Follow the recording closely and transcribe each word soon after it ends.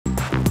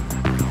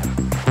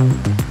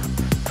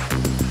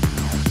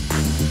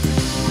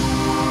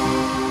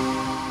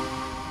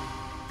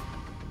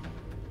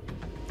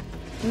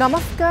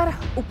नमस्कार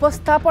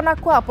उपस्थापना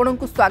को आपण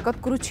को स्वागत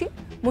करुछि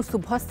मु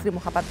शुभश्री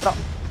महापात्र।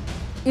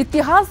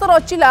 इतिहास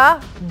रचिला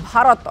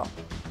भारत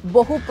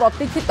बहु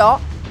प्रतीक्षित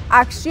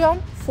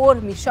एक्सियम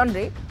 4 मिशन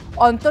रे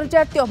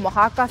अंतर्जातीय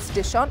महाकाश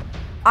स्टेशन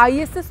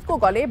आईएसएस को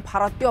गले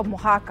भारतीय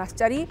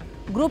महाकाशचारी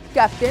ग्रुप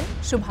कैप्टेन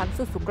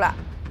शुभांशु शुक्ला।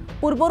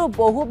 पूर्वर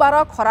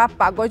बहुबार खराब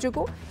पाग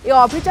जो ए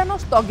अभियान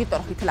स्थगित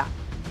रही।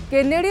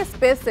 केनेडी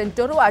स्पेस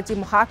सेंटर आज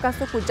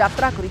महाकाश को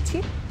यात्रा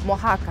करिछि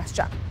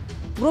महाकाशचार।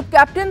 ग्रुप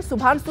कैप्टेन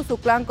शुभांशु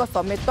शुक्ला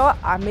समेत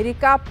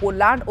अमेरिका,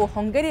 पोलैंड और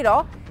हंगेरी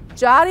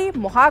 4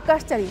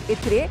 महाकाशचारी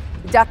एथिरे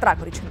यात्रा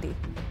करिसेंती।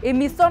 ए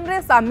मिशन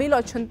रे शामिल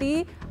अछंती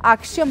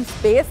axiom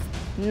space,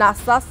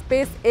 NASA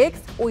space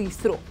x और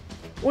इसरो।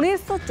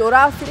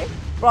 1984 रे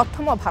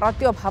प्रथम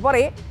भारतीय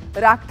भावरे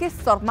राकेश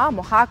शर्मा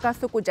महाकाश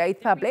को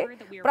जाइथा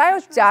बेले प्राय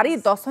 4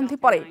 दशंधि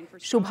परे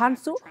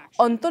शुभांशु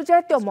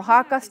अंतर्जातीय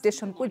महाकाश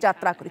स्टेशन को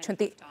यात्रा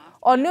करिसेंती।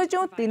 अन्य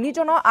जो 3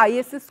 जन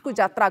आईएसएस को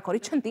यात्रा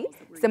करिसेंती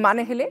से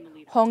माने हेले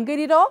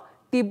हंगेरीर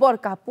टिबर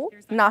कापू,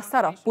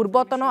 नासार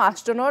पूर्वतन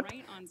एस्ट्रोनॉट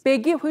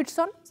पेगी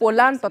व्हिटसन,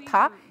 पोलैंड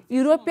तथा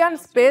यूरोपियन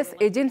स्पेस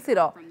एजेंसी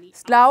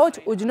स्लाओज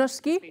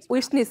उजनस्की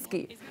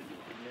विस्निस्की।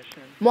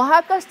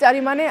 महाकाशचारी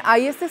माने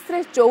आईएसएस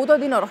रे 14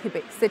 दिन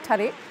रहिबे।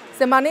 सेठारे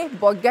सेमाने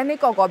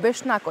वैज्ञानिक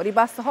गवेषणा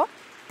करबा सह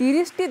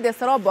 30 टी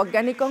देशर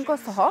वैज्ञानिकंक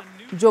सह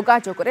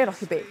जोगाजोग रे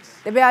रहिबे।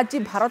 तेबे आज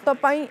भारत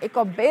पई एक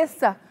बेस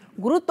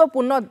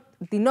गुरुत्वपूर्ण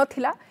दिन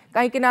थिला,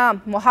 काहेकि ना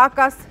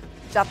महाकाश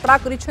यात्रा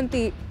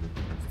करिसेंती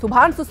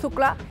शुभांशु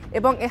शुक्ला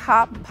एवं यह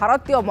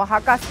भारतीय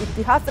महाकाश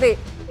इतिहास रे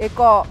एक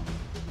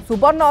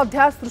सुवर्ण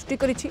अध्याय सृष्टि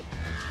करिछि।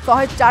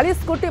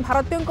 140 कोटी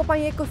भारतीयों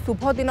पई एक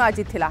शुभ दिन आज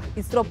थिला।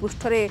 इसरो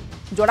पृष्ठ रे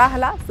जोड़ा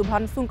हला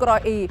शुभांशुंकर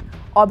एई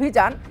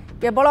अभियान।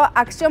 केवल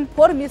एक्सियम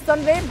 4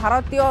 मिशन रे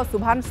भारतीय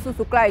शुभांशु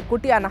शुक्ला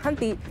एकोटिया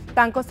नाहंती,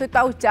 तांको सहित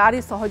आउ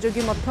 4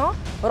 सहयोगी मध्य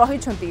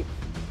रहिछंती।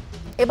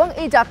 एवं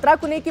ए यात्रा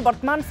को लेकिन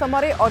वर्तमान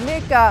समय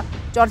अनेक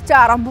चर्चा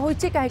आरंभ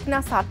होइछि, काहेकि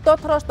 7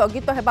 थर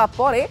स्थगित हेबा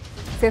परे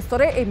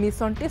शेषरे ए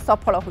मिशन टी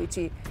सफल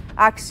होइछि।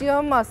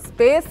 Axiom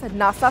space,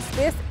 NASA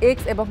space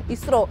x एवं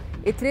इसरो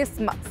एथिरे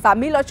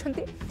शामिल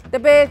अछंती।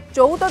 तेबे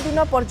 14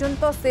 दिन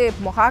पर्यंत से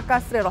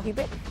महाकाश रे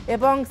रहिबे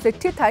एवं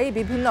सेठी थाई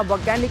विभिन्न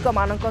वैज्ञानिक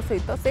मानक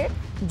सहित से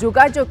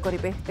जोगाजोग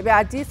करिवे। तेबे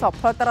आज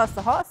सफलतार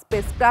सह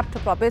स्पेसक्राफ्ट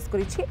प्रवेश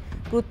करिछि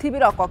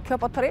पृथ्वीर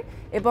कक्षपथरे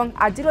एवं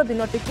आजिर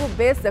दिनटी को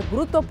बेस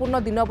गुरुत्वपूर्ण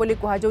दिन बोली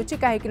कहा जाउछि,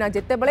 काहेकि ना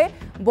जेतेबेले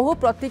बहु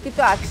प्रतीक्षित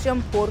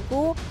एक्सियम 4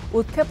 को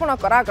उत्क्षेपण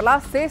करागला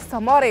से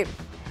समय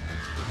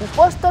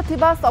उपस्थित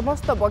थिबा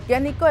समस्त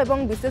वैज्ञानिक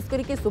एवं विशेष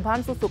करके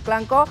शुभांशु शुक्ला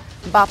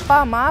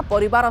बापा माँ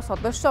परिवार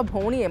सदस्य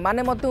भौणी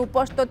एमाने मध्य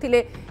उपस्थित थिले।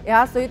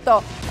 या सहित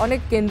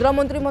अनेक केंद्र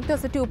मंत्री मध्य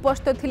सेठी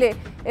उपस्थित थिले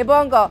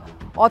एवं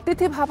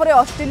अतिथि भाव में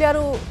ऑस्ट्रेलिया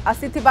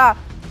आसीथिबा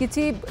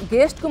किछि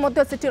गेस्ट को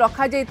मध्य सेठी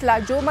रखा जाइतला,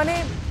 जो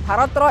माने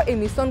भारतर ए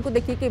मिशन को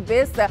देखिके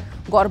बेस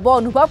गर्व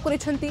अनुभव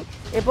करिसेंती।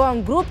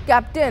 एवं ग्रुप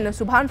कैप्टेन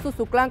शुभांशु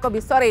शुक्ला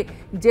विषय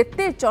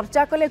जेते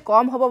चर्चा कले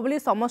कम हबो बोली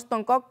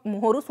समस्तक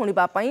मुहरु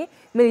सुनिबा पई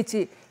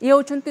मिलिछि। ये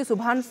होचंती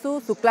शुभांशु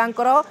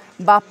शुक्लांकर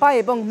बापा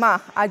एवं माँ।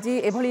 आज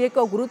एभली एक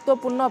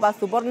गुरुत्वपूर्ण बा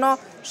सुवर्ण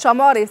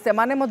समय से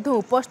माने मध्य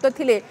उपस्थित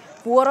थिले।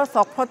 पुअर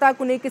सफलता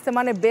को लेकिन से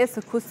माने बेस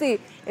खुशी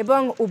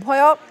एवं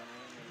उभय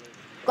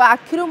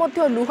आखिरु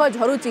मध्य लुह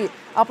झरुची।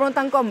 आपण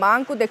तांको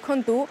माँ को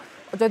देखंतु,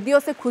 जदिओ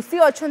से खुशी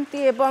अछंती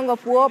एवं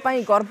पुओ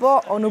पई गर्व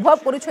अनुभव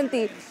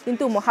करुछंती,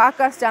 किंतु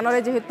महाकाश यान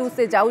रे जेहेतु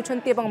से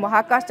जाउछंती एवं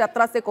महाकाश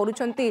यात्रा से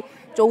करुछंती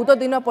 14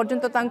 दिन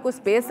पर्यंत तांको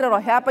स्पेस रे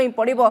रहिया पई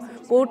पड़िबो।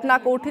 कोठ ना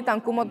कोठी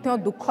तांको मध्य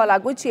दुख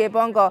लागुछि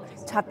एवं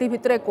छाती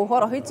भितरे कोह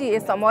रहिछि। ए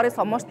समय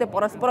समस्ते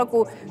परस्पर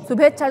को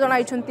शुभेच्छा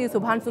जणाइछंती।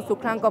 शुभांशु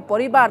शुक्लांक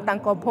परिवार,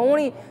 तांको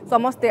भौणी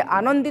समस्ते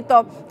आनंदित,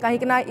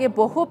 काहेकि ना ये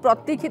बहु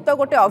प्रतीक्षित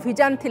गोटे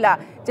अभियान थिला।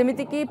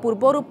 जेमिति कि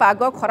पूर्वरु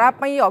पाग खराब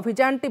पई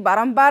अभियान टी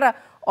बारंबार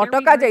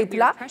अटका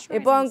जाइतला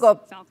एवं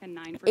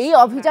एई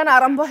अभियान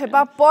आरंभ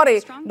हेबा परे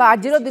बा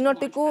आजिर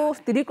दिनटी को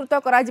स्थिरीकृत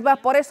करा जिबा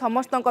परे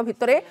समस्तक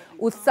भितरे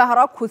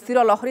उत्साहर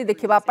खुशीर लहरी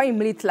देखिबा पई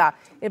मिलितला।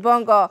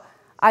 एवं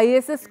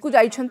आईएसएस को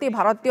जाइछंती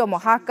भारतीय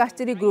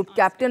महाकाशचारी ग्रुप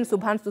कैप्टेन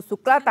शुभांशु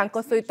शुक्ला,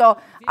 तांको सहित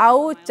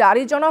आउ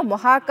 4 जन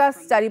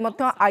महाकाशचारी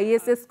मध्य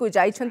आईएसएस को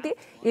जाइछंती।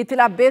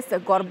 इथिला बेस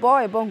गर्व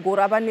एवं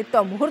गौरवान्वित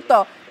मुहूर्त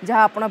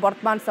जहाँ आपण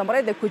वर्तमान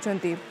समय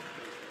देखुछंती।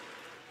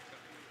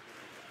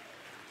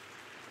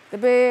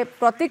 तेबे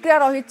प्रतिक्रिया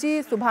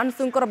रही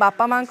शुभांशुंकर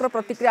बापा माँ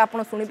प्रतिक्रिया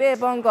आपण शुणिबे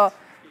एवं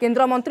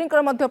केंद्र मंत्री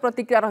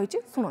प्रतिक्रिया रही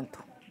शुणु।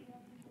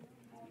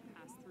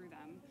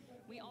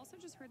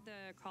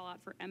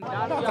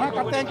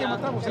 करते हैं कि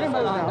मतलब उसने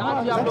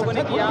आप लोगों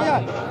ने किया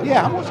ये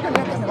हम उसके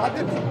लिए धन्यवाद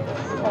देते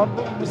हैं और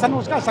मिशन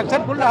उसका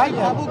सक्सेसफुल रहा है।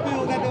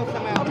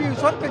 अभी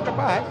इस वक्त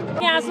चुका है,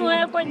 आंसू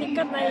है, कोई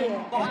दिक्कत नहीं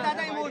है। बहुत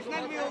ज़्यादा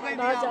इमोशनल भी हो गए,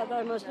 बहुत ज़्यादा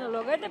इमोशनल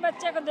हो गए थे।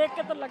 बच्चे को देख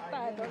के तो लगता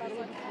है थोड़ा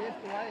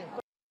सा।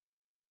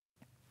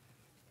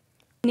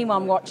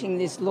 Anyone watching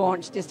this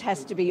launch just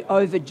has to be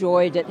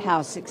overjoyed at how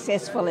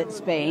successful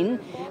it's been.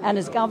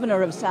 And as Governor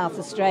of South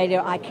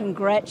Australia, I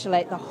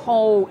congratulate the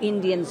whole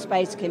Indian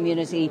space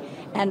community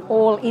and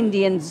all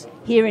Indians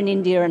here in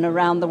India and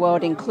around the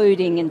world,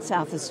 including in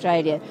South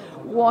Australia.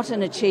 what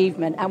an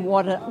achievement and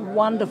what a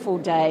wonderful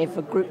day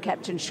for Group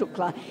Captain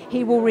Shukla.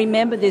 He will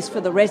remember this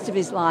for the rest of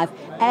his life,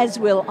 as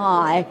will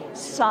I.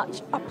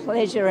 Such a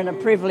pleasure and a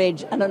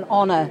privilege and an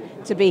honour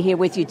to be here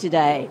with you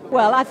today.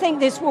 Well, I think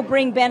this will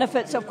bring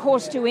benefits, of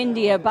course, to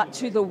India, but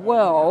to the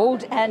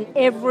world, and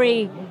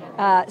every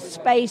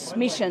space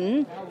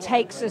mission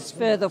takes us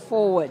further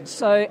forward.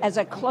 So as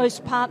a close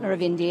partner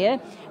of India,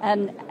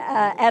 and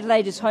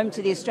Adelaide is home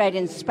to the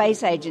Australian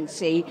Space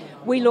Agency,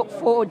 we look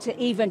forward to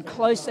even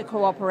closer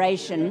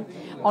cooperation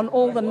on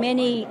all the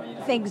many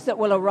things that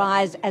will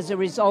arise as a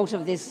result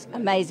of this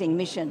amazing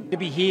mission. To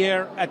be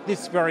here at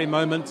this very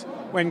moment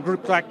when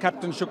Group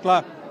Captain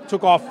Shukla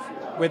took off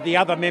with the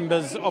other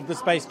members of the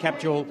space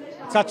capsule,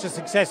 such a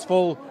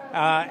successful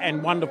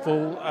and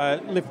wonderful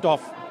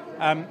liftoff.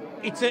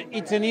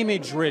 It's an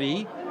image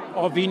really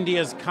of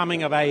India's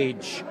coming of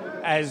age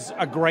as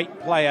a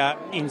great player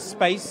in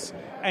space,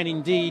 and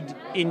indeed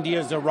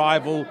India's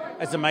arrival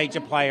as a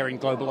major player in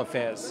global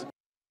affairs.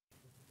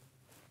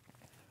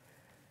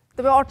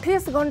 तबे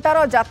 28 घंटार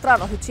यात्रा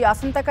रही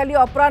आसंता काली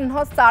अपराह्न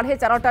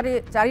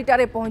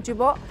 4:30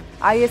 पहुंचब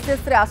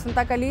ISS रे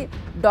आसंता काली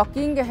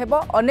docking हेबो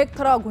अनेक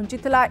थर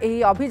घुंचीथिला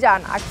एही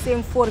अभियान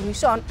एक्सियम 4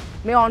 मिशन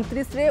मे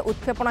 29 रे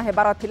उत्क्षेपण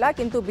हेबार थिला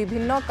किंतु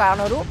विभिन्न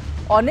कारणरू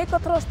अनेक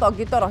थर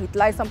स्थगित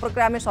रहितला। ए संपर्क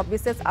में आम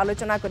सविशेष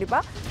आलोचना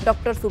करिबा।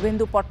 डॉक्टर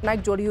शुभेन्दु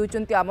पट्टनायक जोड़ी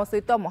होइचंती आम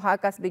सहित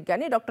महाकाश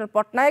विज्ञानी। डॉक्टर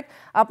पट्टनायक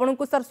आपन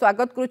को सर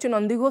स्वागत करूछि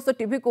नंदीघोष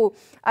टीवी को।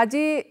 आज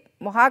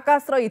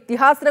महाकाश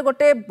इतिहास रे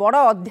गोटे बड़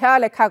अध्याय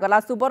लेखागला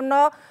सुवर्ण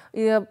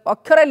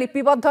अक्षर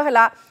लिपिबद्ध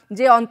है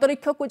जे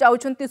अंतरिक्ष को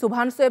जाउछंती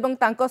शुभांशु एवं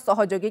तांको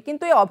सहयोगी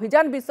किंतु ये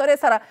अभियान विषय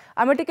सारा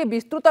आम टिके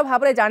विस्तृत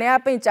भाव में जानिया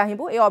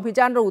चाहबू। ए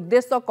अभियान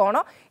उद्देश्य कौन,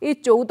 ये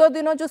 14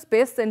 दिन जो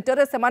स्पेस सेंटर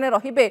रे सेमाने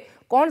रहिबे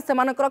कौन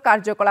सेमानकर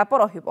कार्यकलाप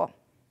रहिबो?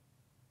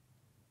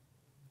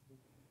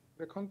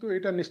 देखंतु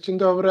एटा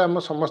निश्चित भाव में आम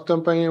समस्त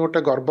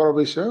गोटे गर्वर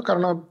विषय,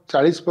 कारण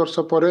 40 वर्ष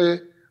पर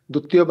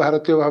द्वितीय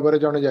भारतीय भाव में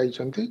जड़े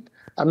जाइछंती।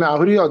 आम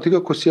आहरी अधिक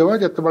खुशी हवा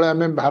जितेबाला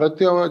आम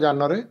भारतीय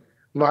यान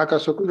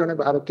महाकाश को जड़े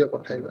भारतीय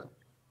पठाइबा।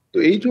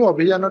 तो यही जो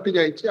अभियान टी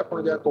जाइए आप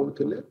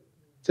कहते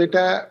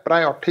सेटा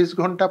प्राय 28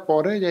 घंटा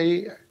पर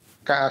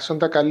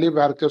आसंता काली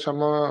भारतीय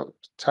समय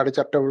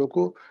 4:30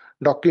 बेलू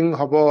डॉकिंग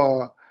हम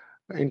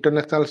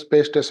इंटरनेशनल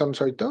स्पेस स्टेशन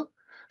सहित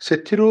से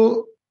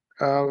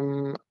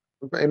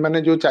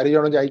एमाने जो 4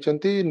 जन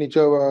जाइछंती निज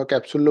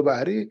कैप्सूल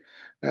बाहरी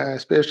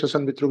स्पेस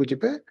स्टेशन भितर को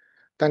जिबे।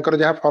 तांकर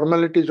जहाँ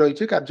फॉर्मालिटीज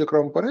रही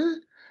कार्यक्रम पर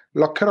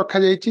लक्ष्य रखा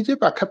जाइए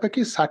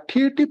पाखापाखि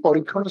 60टी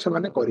परीक्षण से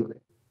माने करिवे।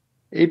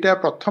 एटा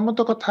प्रथम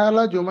तो कथा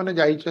है जो माने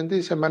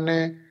जाइछंती से माने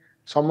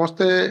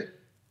समस्ते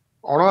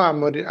अण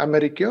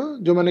अमेरिकीय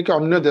जो माने कि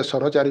अन्य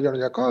देशर 4 जन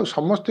जाक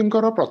समस्त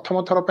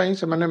प्रथम थर पर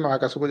से माने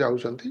महाकाश को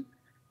जाउछंती।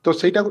 तो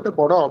सेटा गोटे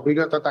बड़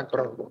अभिज्ञता तांकर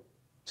हबो।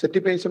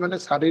 सेटिपई से माने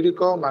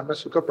शारीरिक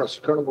मानसिक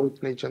प्रशिक्षण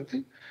बहुत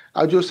नहीं।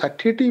 आ जो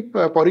 60टी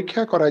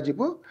परीक्षा करा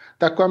जिवो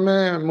ताको आमे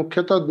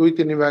मुख्यतः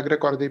 2-3 भाग रे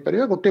कर दे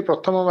परिबा। गोटे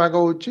प्रथम भाग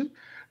होची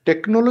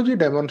टेक्नोलोजी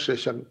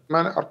डेमोन्स्ट्रेशन,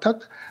 मान अर्थात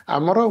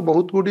आमर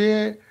बहुत गुड़े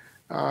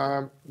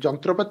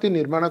जंत्रपाति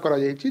निर्माण करा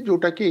जायछि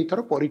जोटा कि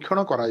एथर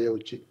परीक्षण करा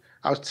जाउछि।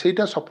 आ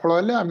सेटा सफल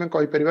हेले आमे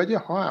कहि परिबा जे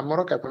हां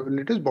आमर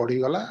कैपेबिलिटीज बढ़ी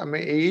गला, आमे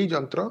एई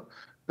जंत्र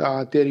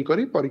तयारी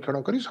करी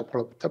परीक्षण करी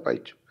सफलता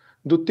पाइछु।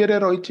 द्वितीय रे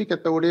रहिछि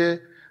केते गुडे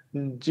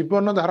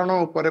जीवन धारण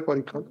उपरे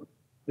परीक्षण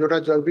जोटा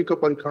जैविक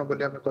परीक्षण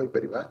बोली आमे कहि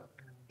परिबा।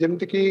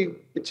 जेमति कि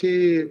किछि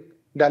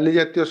डाली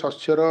जातीय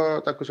शस्यर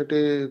ताकू सेठी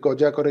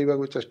गजा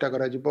करैबा चेष्टा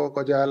करा जिवो।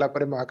 गजा हला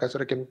परे महाकाश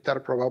रे केमि तार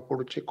प्रभाव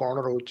पडुछि कोन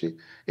रहउछि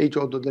एई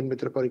 14 दिन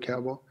भीतर परीक्षा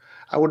हबो।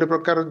 आ गोटे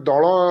प्रकार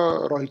दल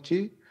रहिछि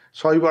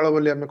शैबाल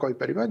बोली आमे कहि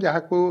परिबा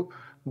जहाकू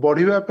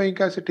बढ़िबा पई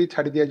का सेठी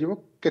छाडी दिया जिवो।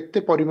 केते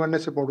परिमाण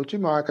से पडुछि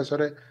महाकाश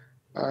रे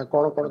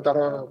कोन कोन तार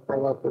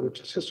प्रभाव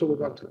पडुछि से सब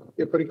बात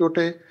एपरि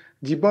गोटे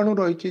जीवाणु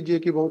रहिछि जे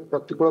कि बहुत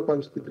प्रतिकूल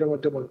परिस्थिति रे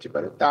मध्ये बंची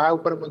पारे ता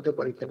ऊपर मध्ये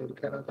परीक्षा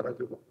निरीक्षण करा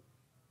जिवो।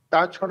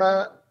 ता छडा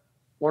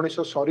मनीष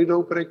शरीर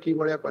उपरे कि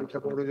बलिया परीक्षा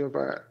पड़ू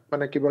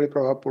माने कि बली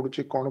प्रभाव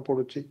पड़ुछि कोन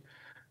पड़ुछि।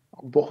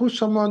 बहुत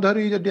समय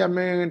धरी जदि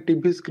आमे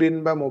टीवी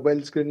स्क्रीन बा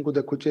मोबाइल स्क्रीन को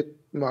देखुचे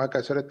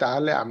महाकाश रे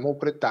ताले आम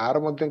उपरे तार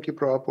मध्ये कि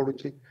प्रभाव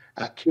पड़ुछि,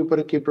 आखि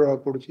उपरे कि प्रभाव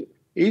पड़ुछि,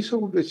 एई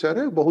सब विषय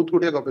रे बहुत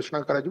गुडिया गवेषणा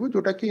करा जिवो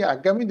जोटा कि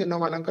आगामी दिन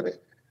मानकरे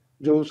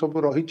जो सब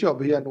रहिछि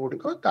अभियान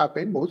गुडिको ता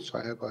पे बहुत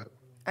सहायक है।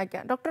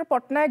 आज्ञा डॉक्टर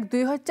पट्टनायक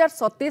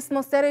 2027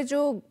 मसिया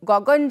जो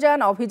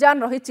गगनयान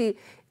अभियान रही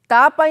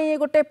तापाई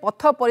गोटे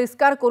पथ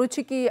परिष्कार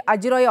करुछि कि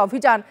आज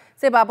अभियान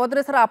से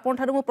बाबद सर आपन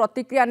ठारू मु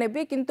प्रतिक्रिया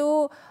नेबी किंतु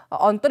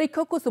अंतरिक्ष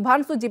को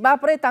शुभांशु जीवा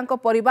परे तांको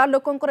परिवार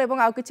लोकंकर एवं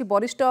आउ किछि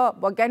वरिष्ठ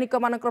वैज्ञानिक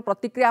मानकर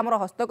प्रतिक्रिया हमर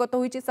हस्तगत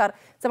होईछि सर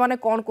से माने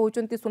कोन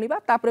कहउचंती सुनिबा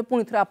तापरे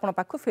पुनी थरा आपन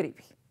पाखु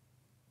फेरिबी।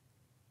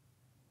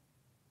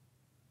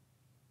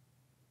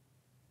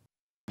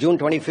 June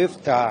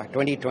 25th,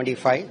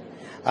 2025,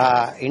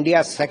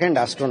 India's second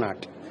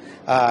astronaut,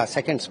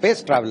 second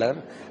space traveler,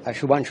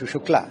 Shubhanshu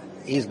Shukla,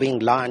 is being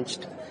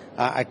launched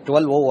at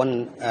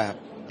 12:01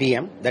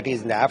 p.m. That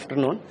is in the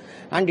afternoon,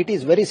 and it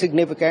is very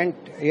significant.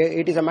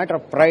 It is a matter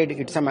of pride.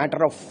 It's a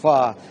matter of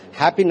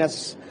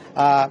happiness,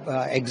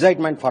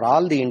 excitement for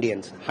all the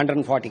Indians,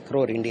 140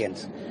 crore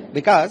Indians,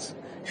 because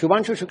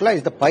Shubhanshu Shukla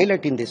is the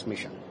pilot in this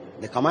mission.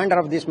 The commander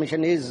of this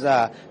mission is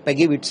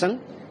Peggy Whitson,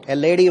 a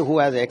lady who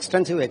has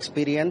extensive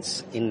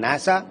experience in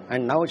NASA,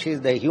 and now she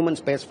is the human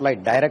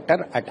spaceflight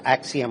director at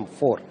Axiom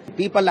 4.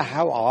 People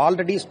have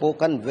already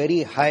spoken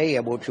very high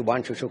about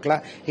Shubhanshu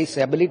Shukla, his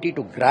ability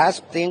to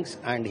grasp things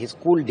and his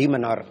cool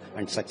demeanor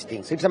and such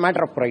things. It's a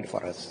matter of pride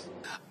for us.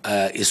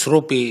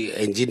 ISRO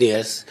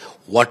engineers,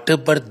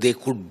 whatever they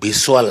could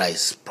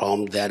visualize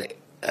from their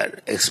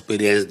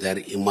experience, their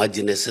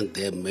imagination,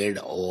 they made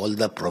all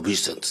the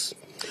provisions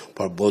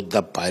for both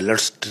the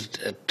pilots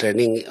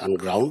training on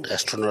ground,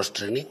 astronauts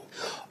training,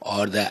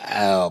 or the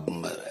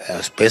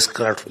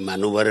spacecraft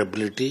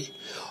maneuverability,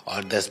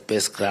 or the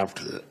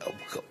spacecraft,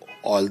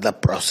 all the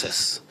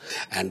process.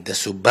 And the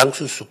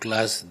Shubhanshu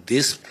Shukla's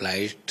this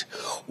flight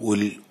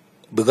will,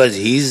 because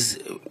he is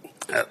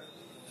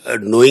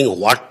knowing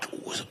what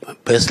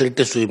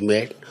facilities we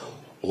made,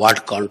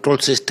 what control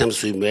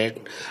systems we made,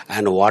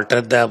 and what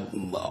are the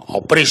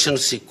operation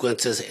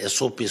sequences,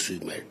 SOPs we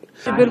made.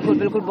 बिल्कुल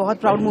बिल्कुल बहुत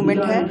proud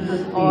moment है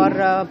और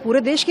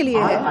पूरे देश के लिए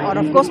है और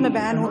ऑफ कोर्स मैं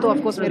बहन हूँ तो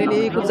ऑफ कोर्स मेरे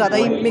लिए कुछ ज़्यादा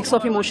ही मिक्स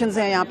ऑफ इमोशंस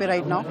हैं यहाँ पे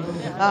राइट नाउ।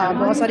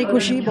 बहुत सारी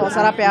खुशी, बहुत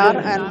सारा प्यार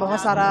एंड बहुत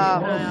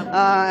सारा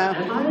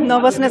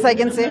nervousness I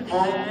can say,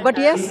 but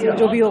yes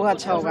जो भी होगा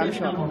अच्छा होगा आई एम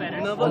श्योर।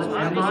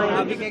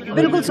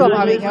 बिल्कुल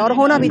स्वाभाविक है और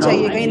होना भी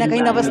चाहिए, कहीं ना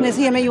कहीं नर्वसनेस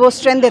ही हमें वो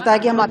स्ट्रेंथ देता है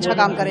कि हम अच्छा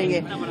काम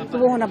करेंगे, तो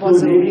वो होना बहुत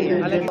ज़रूरी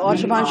है। और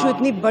शुभांशु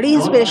इतनी बड़ी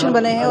इंस्पिरेशन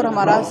बने हैं और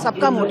हमारा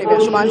सबका मोटिव है,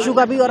 शुभांशु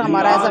का भी और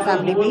हमारा एज अ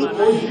फैमिली भी,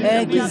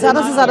 कि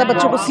ज़्यादा से ज़्यादा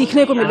बच्चों को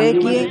सीखने को मिले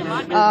कि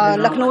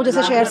लखनऊ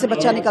जैसे शहर से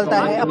बच्चा निकलता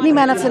है, अपनी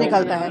मेहनत से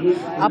निकलता है।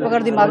 आप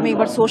अगर दिमाग में एक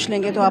बार सोच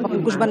लेंगे तो आप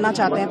कुछ बनना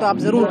चाहते हैं तो आप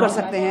ज़रूर कर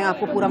सकते हैं,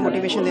 आपको पूरा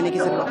मोटिवेशन देने की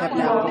ज़रूरत है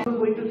अपने आप को।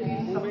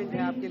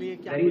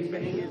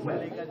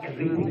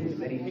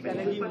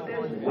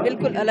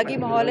 बिल्कुल अलग ही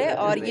माहौल है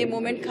और ये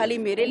मोमेंट खाली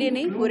मेरे लिए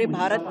नहीं, पूरे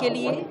भारत के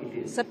लिए,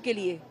 सबके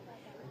लिए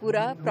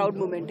पूरा प्राउड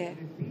मोमेंट है।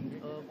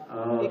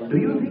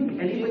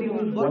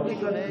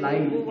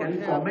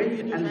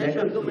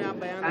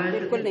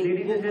 बिल्कुल नहीं।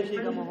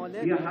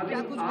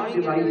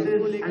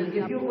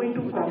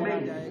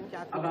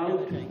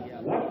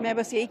 मैं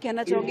बस यही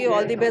कहना चाहूँगी,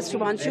 ऑल द बेस्ट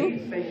शुभांशु,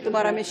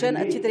 तुम्हारा मिशन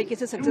अच्छी तरीके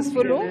से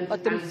सक्सेसफुल हो और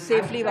तुम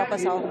सेफली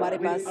वापस आओ हमारे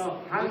पास।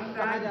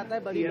 कहा जाता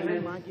है बड़ी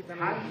बहन माँ की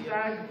तरह,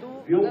 तो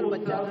अगर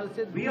बच्चा घर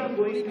से दूर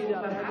भी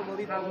जाता है तो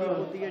बड़ी तकलीफ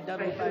होती है,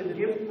 डर होता है।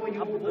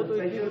 अब वो तो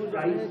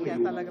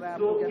कैसा लग रहा है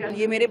आपको?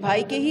 ये मेरे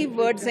भाई के ही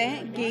वर्ड्स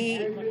हैं कि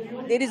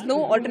there is no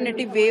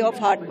alternative way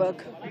of hard work.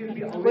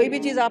 कोई भी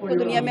चीज़ आपको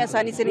दुनिया में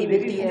आसानी से नहीं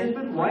मिलती है।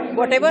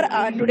 What ever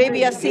today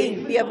we are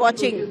seeing, we are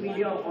watching,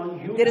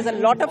 there is a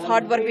lot of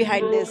hard work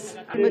behind this.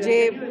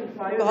 मुझे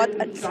बहुत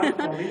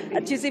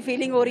अच्छी सी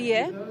फीलिंग हो रही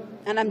है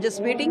and I am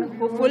just waiting,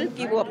 hopeful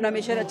कि वो अपना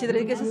मिशन अच्छी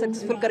तरीके से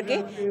सक्सेसफुल करके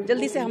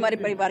जल्दी से हमारे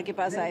परिवार के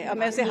पास आए और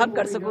मैं उसे हक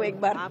कर सकूँ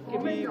एक बार।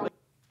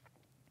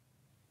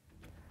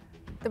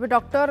 तेज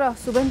डॉक्टर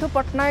शुभेन्दु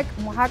पट्टनायक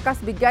महाकाश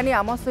विज्ञानी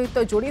आम सहित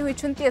जोड़ी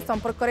होती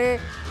संपर्क में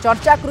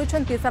चर्चा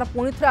करुँच। सर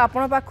पुणी थे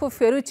आपण पाखु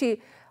फेरुची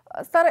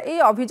सर, ये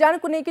अभियान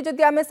को लेकिन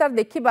जदि आम सर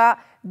देखा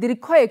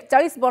दीर्घ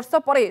 41 वर्ष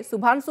पर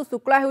शुभांशु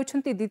शुक्ला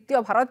होती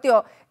द्वितीय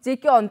भारतीय जे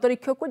कि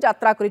अंतरिक्ष को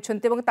यात्रा कर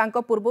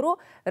पूर्व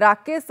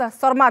राकेश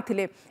शर्मा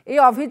थिले। ये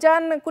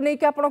अभियान को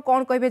लेकिन आप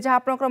कौन कहे जहाँ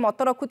आप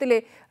मत रखुते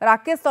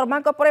राकेश शर्मा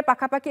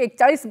पाखापाखि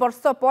 41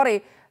 वर्ष पर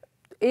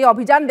ये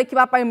अभियान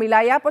देखा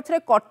मिला, या पछरे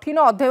कठिन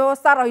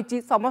अध्यवसाय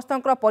रही, समस्त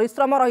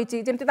परिश्रम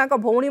रही, जमती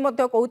भौणी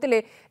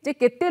कहते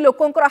केते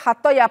लोकंकर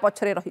हाथ या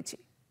पछरे रही।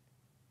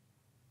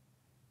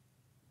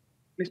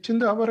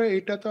 निश्चिंत भाव में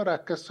यहाँ तो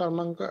राकेश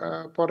शर्मा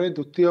पर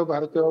द्वितीय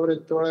भारतीय भाव में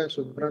जो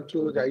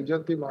शुभ्रांशु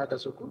जाइए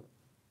महाकाश को,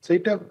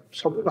 सहीटा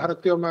सब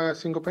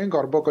भारतीयवासी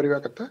गर्व करने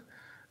कथा।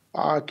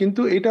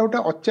 किंतु यहाँ गोटे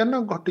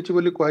अचानक घटी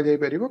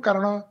कहुपर,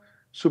 कारण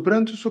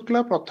शुभ्रांशु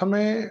शुक्ला प्रथम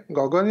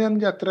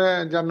गगनयान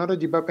यान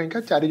जावाई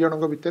 4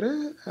 जन भितर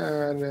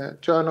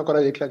चयन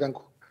कर,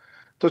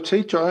 तो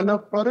से चयन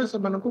पर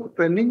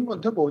ट्रेनिंग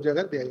बहुत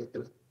जगह दि जाता।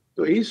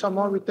 तो यही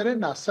समय भितर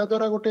नासा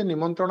द्वारा गोटे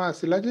निमंत्रण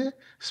आसला जे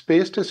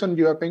स्पेस स्टेशन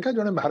जावाई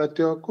जड़े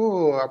भारतीय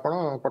को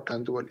आपण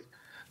पठातु बोली।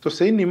 तो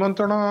से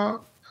निमंत्रण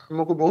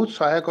आमको बहुत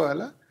सहायक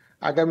है।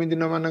 आगामी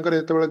दिन मानक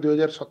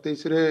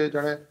 2027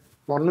 जड़े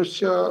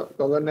मनुष्य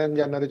गगनयान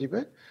यान जी,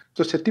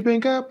 तो से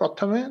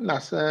प्रथम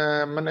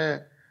नासा माने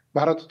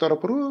भारत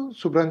तरफ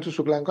शुभ्रांशु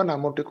शुक्ला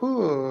नामटी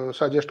को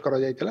सजेस्ट करा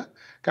जायतिला,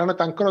 कारण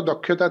तांकर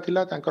दक्षता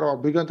थिला, तांकर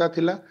अभिज्ञता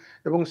थिला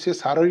एवं से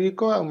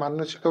शारीरिक और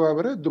मानसिक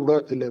भाव में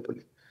दृढ़ थिले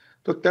बोली।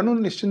 तो तेणु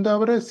निश्चिंत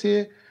भाव में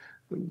सी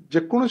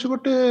जेकोसी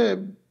गोटे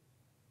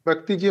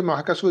व्यक्ति जी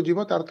महाकाश को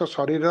जीव तार तो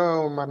शरीर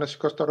और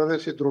मानसिक स्तर में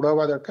सी दृढ़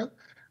हवा दरकार।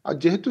 आ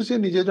जेहेतु सी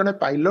निजे जड़े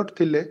पायलट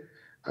थिले,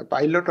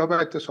 पायलट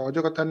हवा एत सहज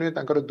कथा नुहे,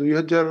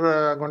 2000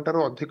 घंटार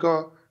अधिक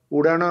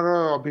उड़ान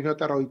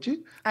अभिज्ञता रही,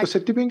 तो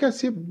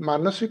से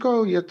मानसिक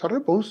ये थर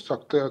बहुत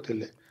सक्रिय थे।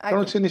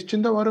 तेणु से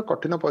निश्चिंत भाव में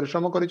कठिन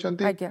परिश्रम कर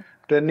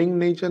ट्रेनिंग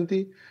नहीं,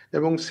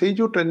 से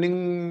जो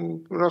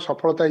ट्रेनिंग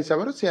सफलता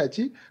हिसाब से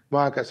आज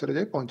महाकाश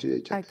जाए पहुंची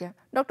जाइए।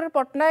 डॉक्टर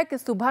पट्टनायक,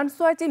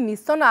 शुभांशु आज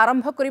मिशन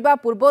आरंभ करने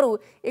पूर्व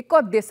एक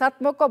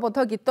देशात्मक बोध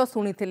गीत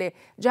शुणी,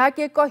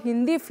 जहाँकि एक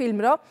हिंदी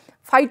फिल्म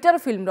फाइटर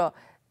फिल्म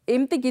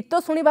एमती गीत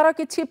शुणिबार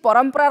किछि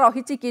परंपरा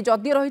रही कि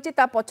जदि रही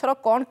पछर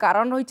कौन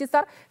कारण रही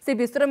सर से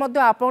विषय में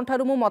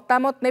आपंठारु मु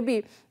मतामत नेबी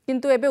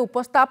किंतु एबे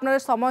उपस्थापन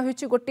समय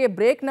होछि गोटे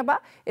ब्रेक नेबा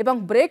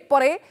एवं ब्रेक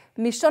परे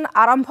मिशन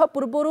आरंभ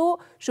पूर्व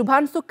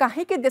शुभांशु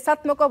कहीं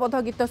देशात्मक बोध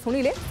गीत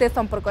शुणिले से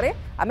संपर्क में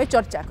आमे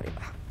चर्चा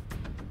करिबा।